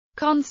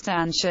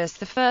Constantius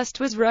I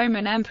was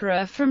Roman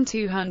emperor from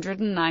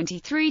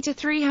 293 to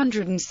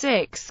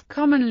 306,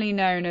 commonly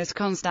known as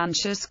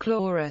Constantius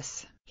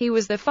Chlorus. He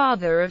was the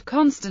father of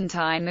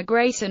Constantine the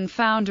Great and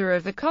founder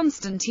of the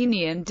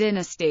Constantinian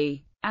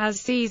dynasty. As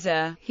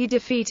Caesar, he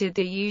defeated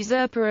the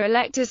usurper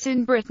Electus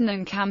in Britain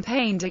and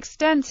campaigned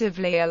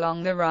extensively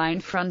along the Rhine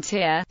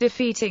frontier,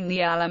 defeating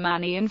the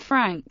Alemannian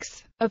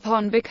Franks.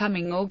 Upon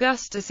becoming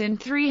Augustus in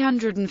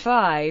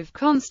 305,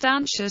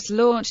 Constantius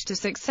launched a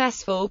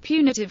successful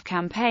punitive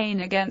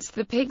campaign against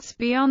the Picts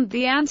beyond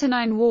the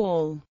Antonine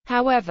Wall.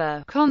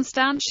 However,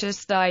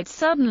 Constantius died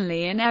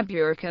suddenly in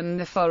Eburoncum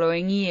the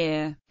following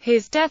year.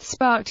 His death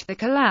sparked the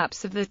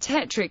collapse of the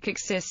tetrarchic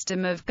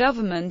system of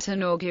government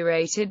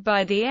inaugurated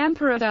by the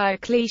Emperor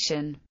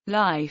Diocletian.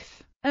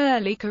 Life.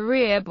 Early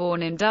career.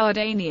 Born in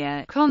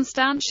Dardania,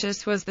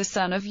 Constantius was the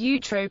son of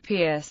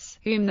Eutropius,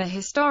 whom the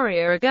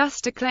Historia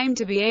Augusta claimed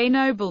to be a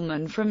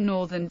nobleman from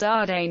northern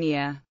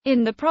Dardania,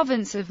 in the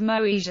province of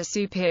Moesia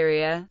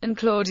Superior, and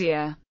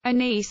Claudia, a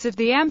niece of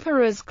the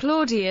emperors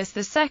Claudius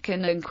II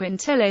and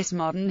Quintillus.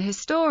 Modern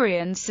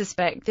historians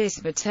suspect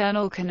this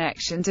maternal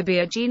connection to be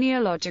a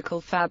genealogical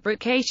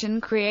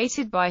fabrication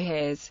created by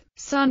his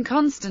son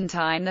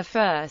Constantine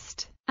I,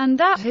 and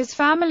that his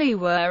family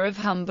were of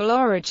humble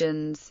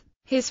origins.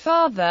 His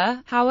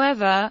father,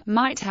 however,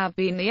 might have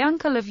been the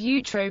uncle of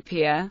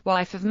Eutropia,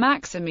 wife of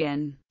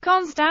Maximian.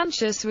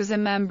 Constantius was a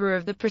member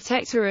of the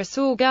Protectress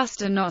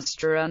Augusta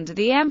Nostra under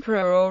the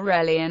Emperor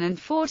Aurelian and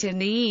fought in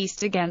the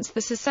east against the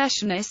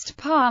secessionist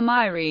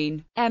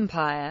Palmyrene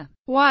Empire.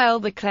 While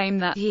the claim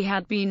that he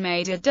had been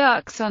made a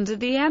dux under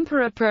the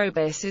Emperor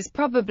Probus is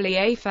probably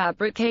a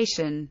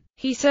fabrication,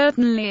 he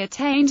certainly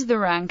attained the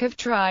rank of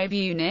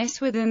tribunus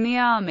within the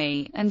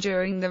army, and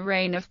during the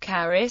reign of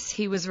Carus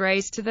he was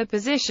raised to the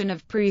position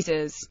of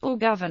praeses, or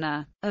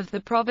governor, of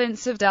the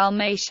province of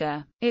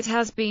Dalmatia. It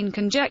has been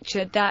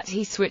conjectured that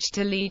he switched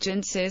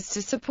allegiances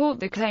to support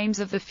the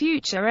claims of the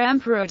future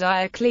Emperor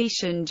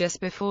Diocletian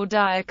just before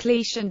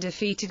Diocletian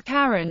defeated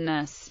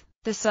Carinus,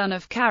 the son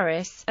of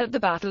Carus, at the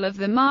Battle of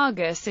the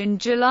Margus in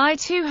July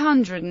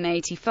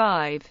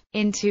 285.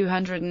 In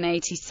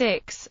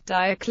 286,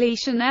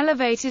 Diocletian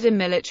elevated a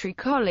military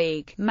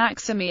colleague,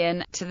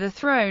 Maximian, to the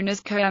throne as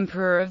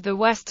co-emperor of the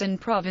western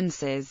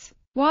provinces,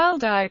 while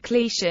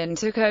Diocletian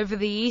took over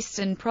the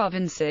eastern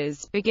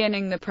provinces,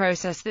 beginning the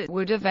process that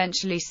would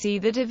eventually see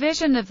the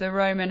division of the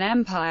Roman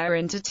Empire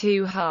into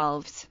two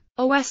halves,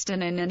 a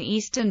western and an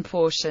eastern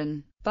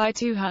portion. By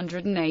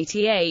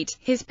 288,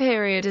 his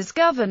period as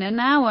governor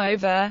now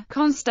over,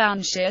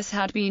 Constantius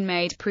had been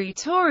made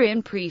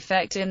praetorian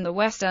prefect in the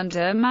west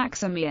under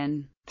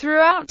Maximian.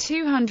 Throughout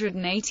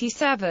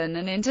 287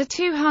 and into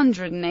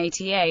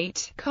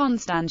 288,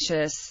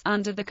 Constantius,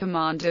 under the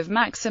command of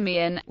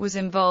Maximian, was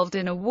involved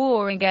in a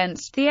war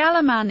against the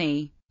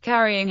Alemanni,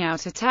 carrying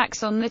out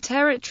attacks on the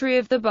territory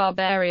of the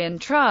barbarian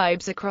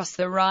tribes across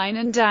the Rhine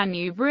and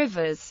Danube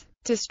rivers.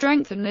 To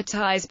strengthen the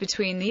ties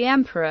between the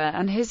emperor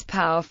and his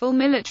powerful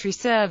military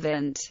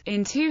servant,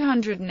 in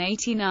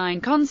 289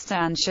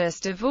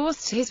 Constantius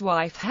divorced his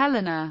wife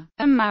Helena,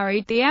 and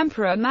married the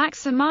emperor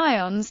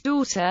Maximian's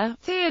daughter,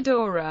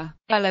 Theodora.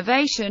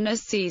 Elevation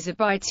as Caesar.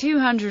 By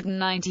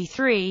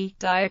 293,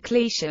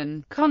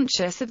 Diocletian,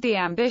 conscious of the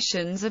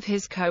ambitions of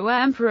his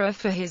co-emperor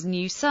for his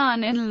new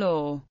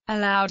son-in-law,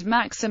 allowed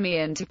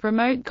Maximian to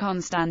promote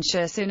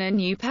Constantius in a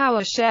new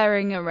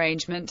power-sharing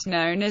arrangement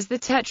known as the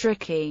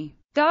Tetrarchy.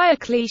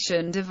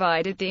 Diocletian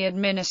divided the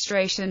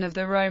administration of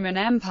the Roman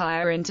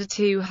Empire into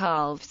two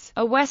halves,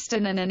 a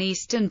western and an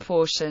eastern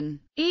portion.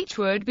 Each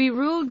would be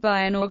ruled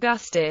by an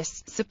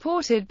Augustus,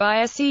 supported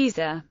by a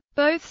Caesar.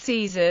 Both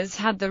Caesars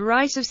had the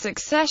right of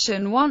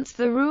succession once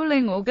the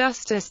ruling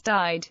Augustus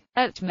died.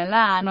 At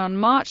Milan on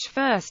March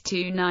 1,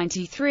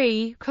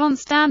 293,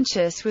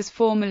 Constantius was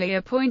formally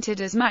appointed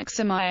as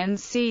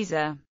Maximian's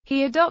Caesar.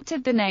 He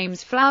adopted the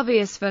names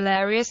Flavius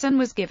Valerius and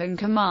was given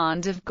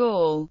command of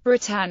Gaul,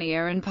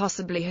 Britannia and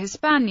possibly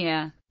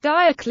Hispania.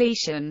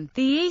 Diocletian,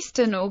 the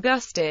Eastern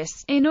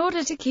Augustus, in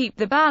order to keep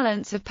the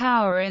balance of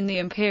power in the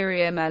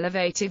imperium,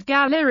 elevated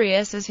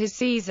Galerius as his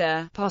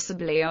Caesar,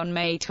 possibly on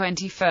May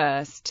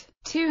 21,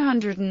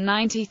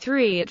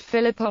 293 at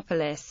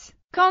Philippopolis.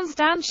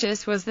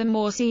 Constantius was the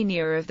more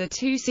senior of the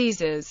two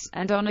Caesars,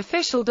 and on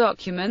official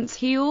documents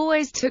he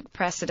always took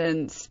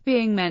precedence,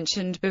 being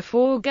mentioned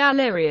before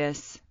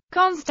Galerius.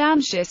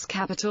 Constantius'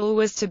 capital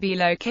was to be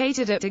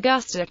located at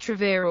Augusta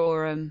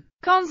Treverorum.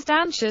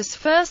 Constantius'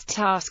 first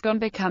task on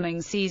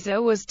becoming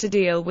Caesar was to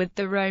deal with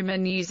the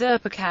Roman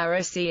usurper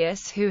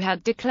Carausius, who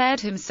had declared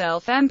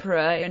himself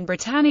emperor in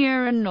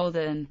Britannia and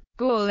northern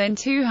Gaul in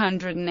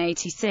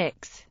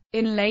 286.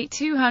 In late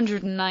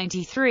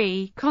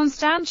 293,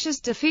 Constantius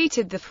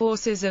defeated the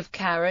forces of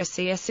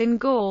Carausius in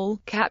Gaul,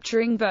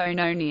 capturing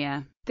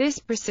Bononia. This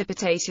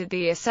precipitated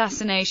the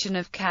assassination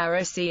of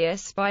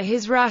Carausius by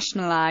his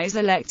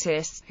rationalizer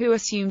Electus, who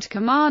assumed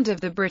command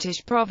of the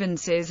British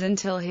provinces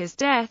until his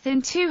death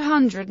in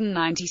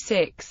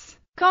 296.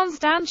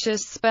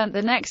 Constantius spent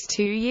the next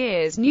 2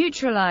 years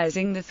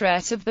neutralizing the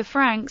threat of the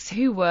Franks,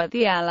 who were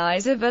the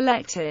allies of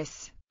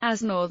Electus.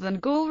 as northern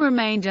Gaul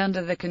remained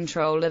under the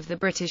control of the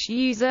British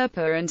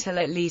usurper until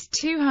at least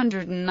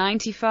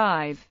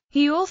 295.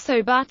 He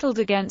also battled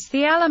against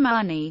the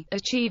Alemanni,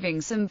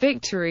 achieving some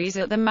victories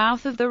at the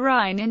mouth of the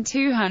Rhine in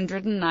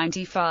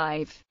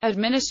 295.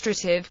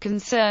 Administrative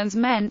concerns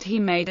meant he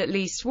made at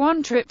least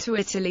one trip to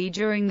Italy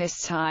during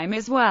this time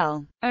as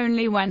well.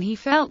 Only when he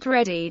felt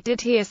ready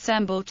did he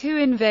assemble two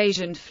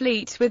invasion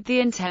fleets with the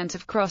intent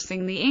of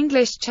crossing the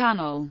English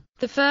Channel.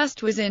 The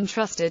first was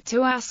entrusted to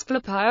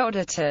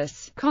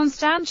Asclepiadatus,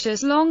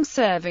 Constantius'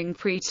 long-serving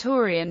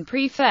Praetorian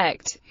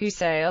prefect, who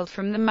sailed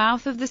from the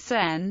mouth of the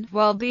Seine,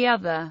 while the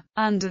other,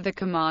 under the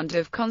command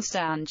of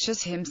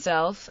Constantius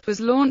himself, was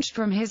launched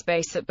from his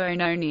base at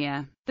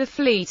Bononia. The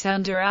fleet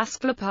under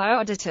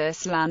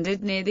Asclepiadatus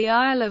landed near the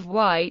Isle of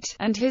Wight,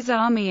 and his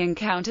army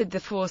encountered the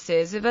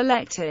forces of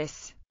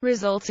Allectus,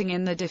 resulting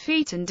in the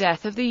defeat and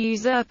death of the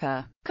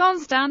usurper.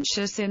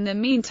 Constantius in the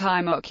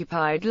meantime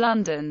occupied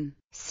London,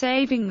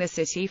 saving the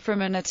city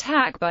from an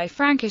attack by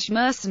Frankish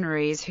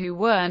mercenaries who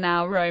were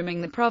now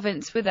roaming the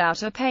province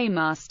without a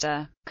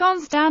paymaster.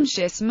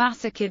 Constantius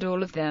massacred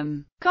all of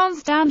them.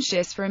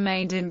 Constantius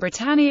remained in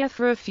Britannia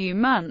for a few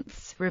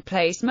months,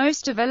 replaced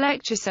most of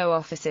Allectus'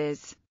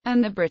 offices,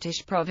 and the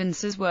British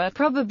provinces were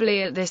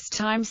probably at this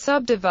time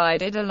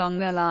subdivided along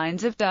the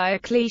lines of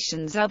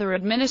Diocletian's other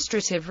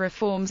administrative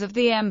reforms of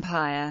the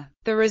empire.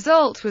 The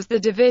result was the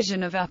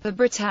division of Upper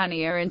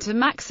Britannia into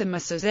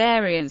Maximus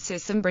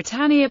Ariensis and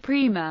Britannia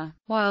Prima,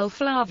 while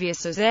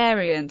Flavius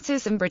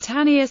Ariensis and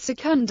Britannia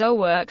Secunda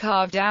were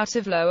carved out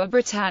of Lower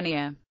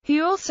Britannia.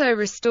 He also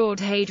restored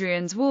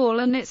Hadrian's Wall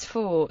and its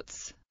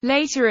forts.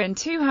 Later in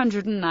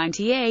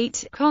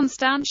 298,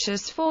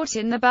 Constantius fought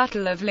in the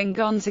Battle of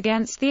Lingons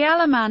against the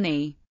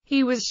Alemanni.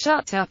 He was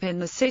shut up in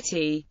the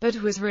city, but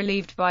was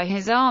relieved by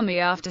his army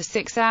after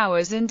 6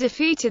 hours and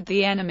defeated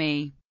the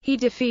enemy. He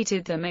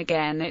defeated them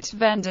again at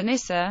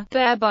Vendenissa,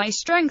 thereby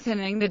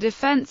strengthening the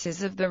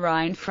defences of the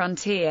Rhine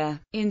frontier.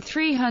 In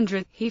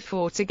 300, he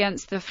fought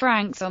against the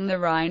Franks on the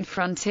Rhine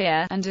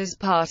frontier, and as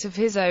part of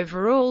his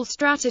overall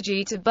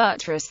strategy to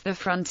buttress the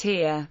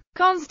frontier,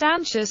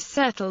 Constantius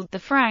settled the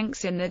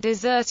Franks in the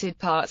deserted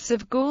parts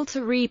of Gaul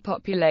to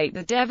repopulate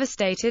the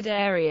devastated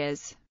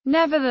areas.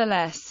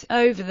 Nevertheless,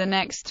 over the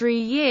next 3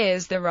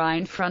 years the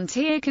Rhine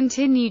frontier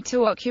continued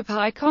to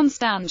occupy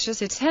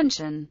Constantius'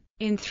 attention.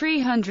 In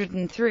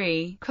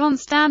 303,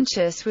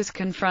 Constantius was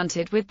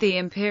confronted with the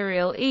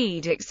imperial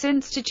edicts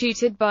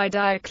instituted by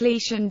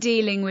Diocletian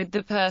dealing with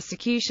the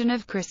persecution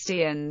of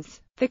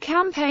Christians. The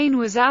campaign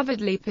was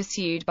avidly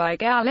pursued by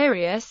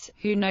Valerius,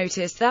 who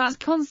noticed that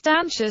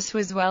Constantius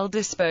was well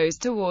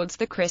disposed towards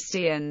the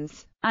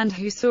Christians, and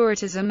who saw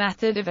it as a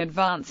method of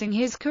advancing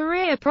his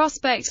career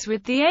prospects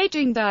with the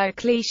aging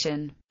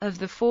Diocletian. Of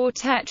the 4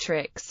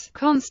 tetrarchs,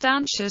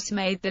 Constantius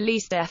made the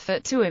least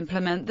effort to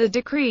implement the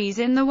decrees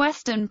in the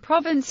western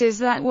provinces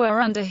that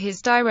were under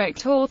his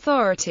direct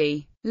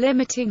authority,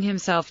 limiting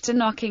himself to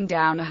knocking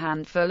down a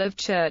handful of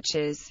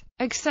churches.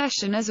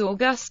 Accession as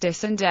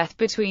Augustus and death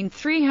between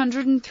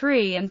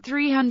 303 and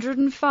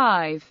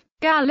 305.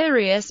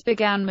 Valerius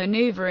began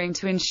maneuvering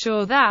to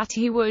ensure that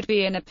he would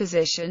be in a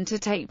position to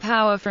take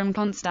power from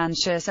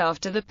Constantius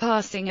after the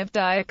passing of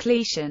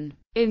Diocletian.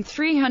 In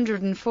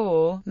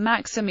 304,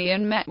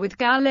 Maximian met with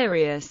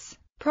Valerius,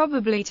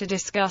 probably to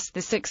discuss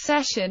the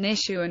succession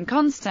issue, and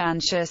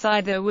Constantius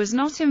either was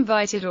not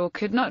invited or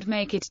could not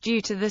make it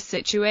due to the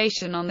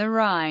situation on the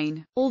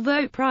Rhine.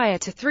 Although prior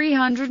to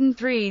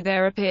 303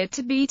 there appeared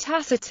to be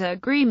tacit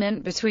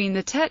agreement between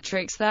the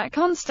tetrarchs that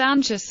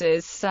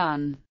Constantius's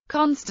son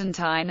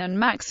Constantine and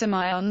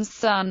Maximian's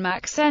son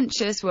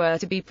Maxentius were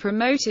to be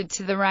promoted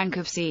to the rank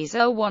of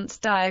Caesar once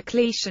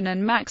Diocletian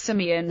and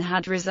Maximian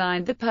had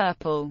resigned the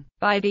purple.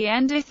 By the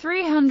end of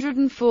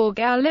 304,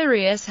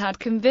 Valerius had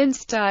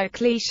convinced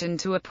Diocletian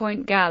to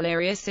appoint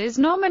Valerius's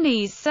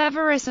nominees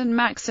Severus and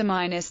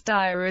Maximinus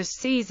Dio as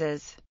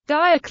Caesars.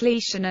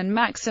 Diocletian and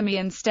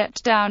Maximian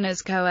stepped down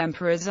as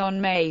co-emperors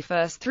on May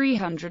 1,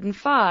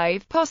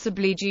 305,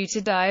 possibly due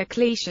to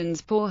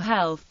Diocletian's poor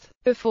health.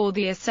 Before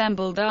the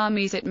assembled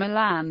armies at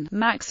Milan,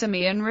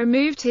 Maximian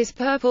removed his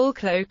purple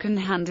cloak and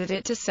handed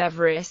it to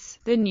Severus,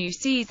 the new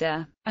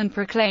Caesar, and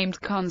proclaimed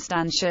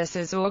Constantius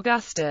as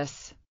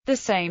Augustus. The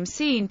same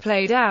scene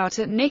played out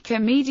at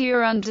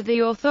Nicomedia under the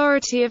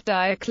authority of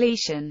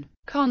Diocletian.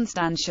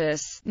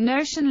 Constantius,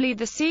 notionally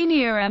the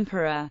senior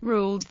emperor,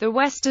 ruled the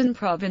western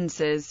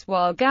provinces,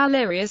 while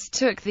Valerius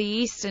took the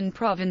eastern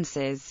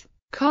provinces.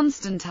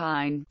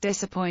 Constantine,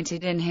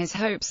 disappointed in his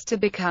hopes to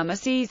become a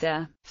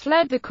Caesar,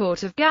 fled the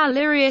court of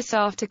Valerius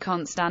after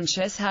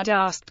Constantius had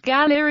asked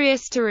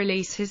Valerius to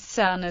release his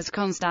son as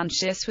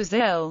Constantius was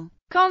ill.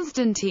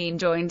 Constantine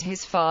joined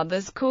his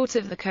father's court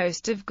of the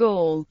coast of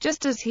Gaul,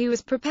 just as he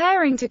was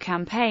preparing to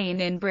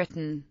campaign in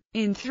Britain.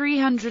 In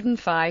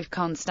 305,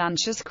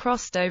 Constantius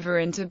crossed over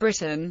into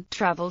Britain,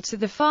 travelled to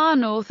the far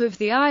north of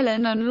the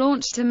island and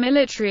launched a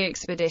military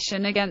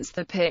expedition against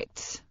the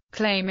Picts,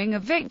 claiming a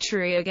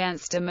victory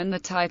against them and the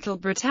title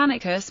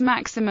Britannicus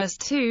Maximus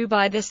II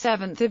by the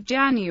 7th of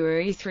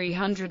January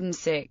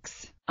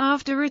 306.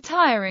 After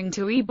retiring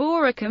to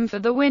Eboracum for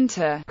the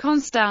winter,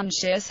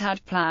 Constantius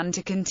had planned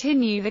to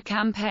continue the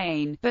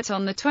campaign, but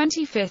on the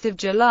 25th of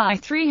July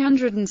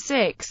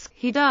 306,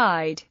 he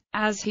died.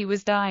 As he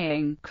was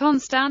dying,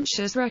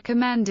 Constantius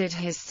recommended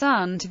his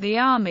son to the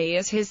army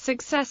as his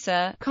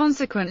successor.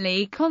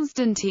 Consequently,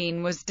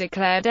 Constantine was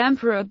declared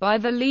emperor by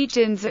the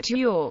legions at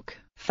York.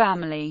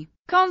 Family.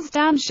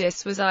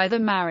 Constantius was either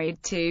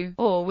married to,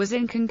 or was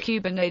in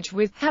concubinage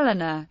with,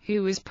 Helena,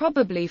 who was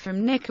probably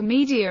from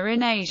Nicomedia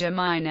in Asia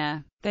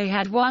Minor. They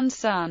had one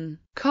son,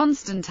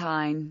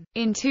 Constantine.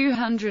 In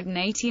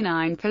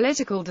 289,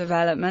 political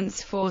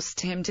developments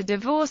forced him to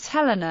divorce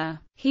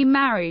Helena. He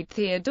married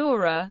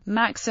Theodora,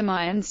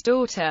 Maximian's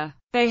daughter.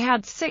 They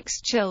had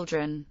 6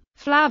 children: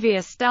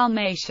 Flavius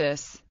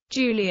Dalmatius,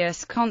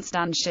 Julius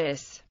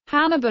Constantius,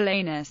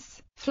 Hannibalanus,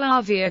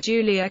 Flavia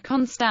Julia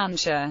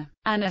Constantia,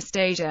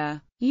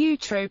 Anastasia,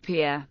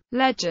 Eutropia.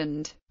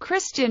 Legend.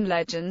 Christian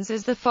legends.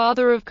 As the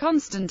father of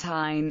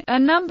Constantine, a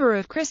number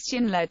of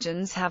Christian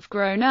legends have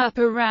grown up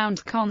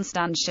around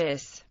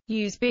Constantius.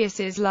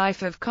 Eusebius's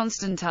Life of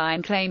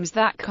Constantine claims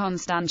that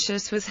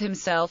Constantius was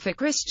himself a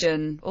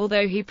Christian,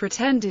 although he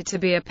pretended to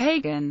be a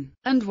pagan,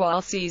 and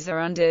while Caesar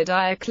under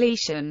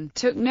Diocletian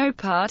took no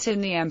part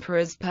in the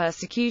emperor's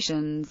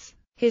persecutions.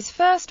 His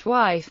first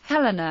wife,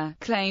 Helena,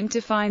 claimed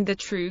to find the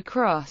true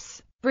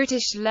cross.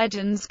 British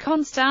legends.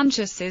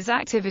 Constantius's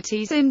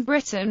activities in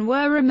Britain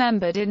were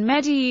remembered in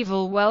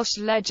medieval Welsh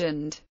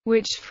legend,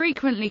 which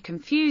frequently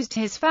confused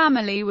his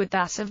family with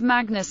that of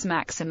Magnus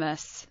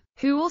Maximus,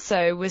 who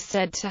also was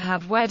said to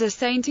have wed a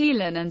Saint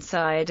Elin and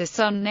sired a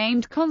son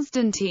named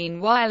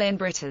Constantine while in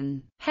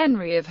Britain.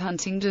 Henry of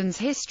Huntingdon's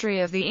History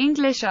of the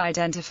English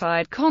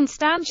identified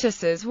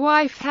Constantius's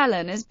wife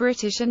Helen as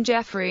British, and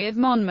Geoffrey of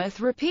Monmouth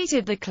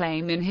repeated the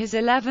claim in his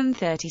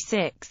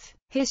 1136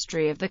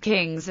 History of the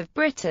Kings of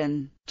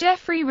Britain.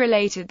 Geoffrey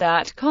related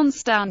that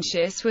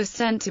Constantius was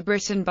sent to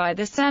Britain by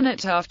the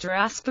Senate after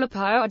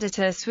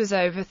Asclepiadatus was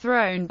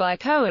overthrown by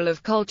Coel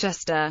of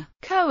Colchester.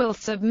 Coel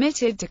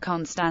submitted to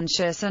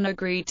Constantius and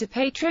agreed to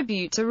pay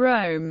tribute to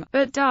Rome,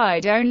 but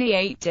died only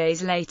 8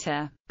 days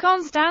later.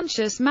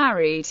 Constantius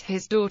married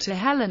his daughter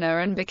Helena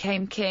and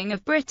became king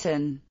of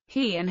Britain.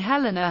 He and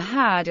Helena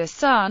had a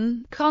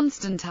son,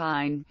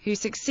 Constantine, who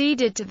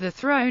succeeded to the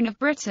throne of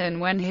Britain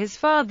when his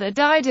father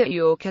died at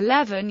York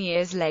 11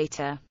 years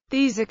later.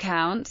 These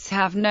accounts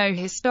have no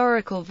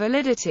historical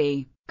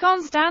validity.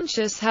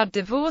 Constantius had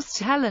divorced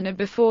Helena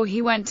before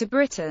he went to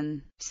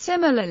Britain.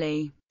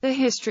 Similarly, the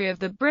history of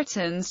the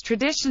Britons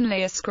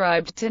traditionally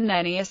ascribed to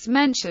Nennius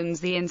mentions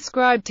the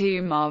inscribed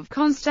tomb of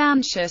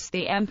Constantius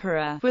the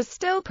emperor was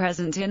still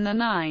present in the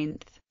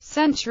 9th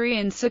century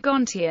in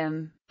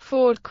Saguntium.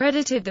 Ford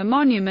credited the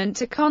monument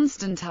to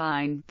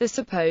Constantine, the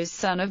supposed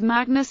son of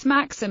Magnus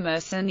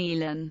Maximus and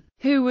Elin,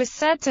 who was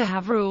said to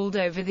have ruled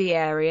over the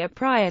area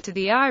prior to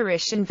the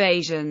Irish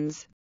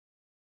invasions.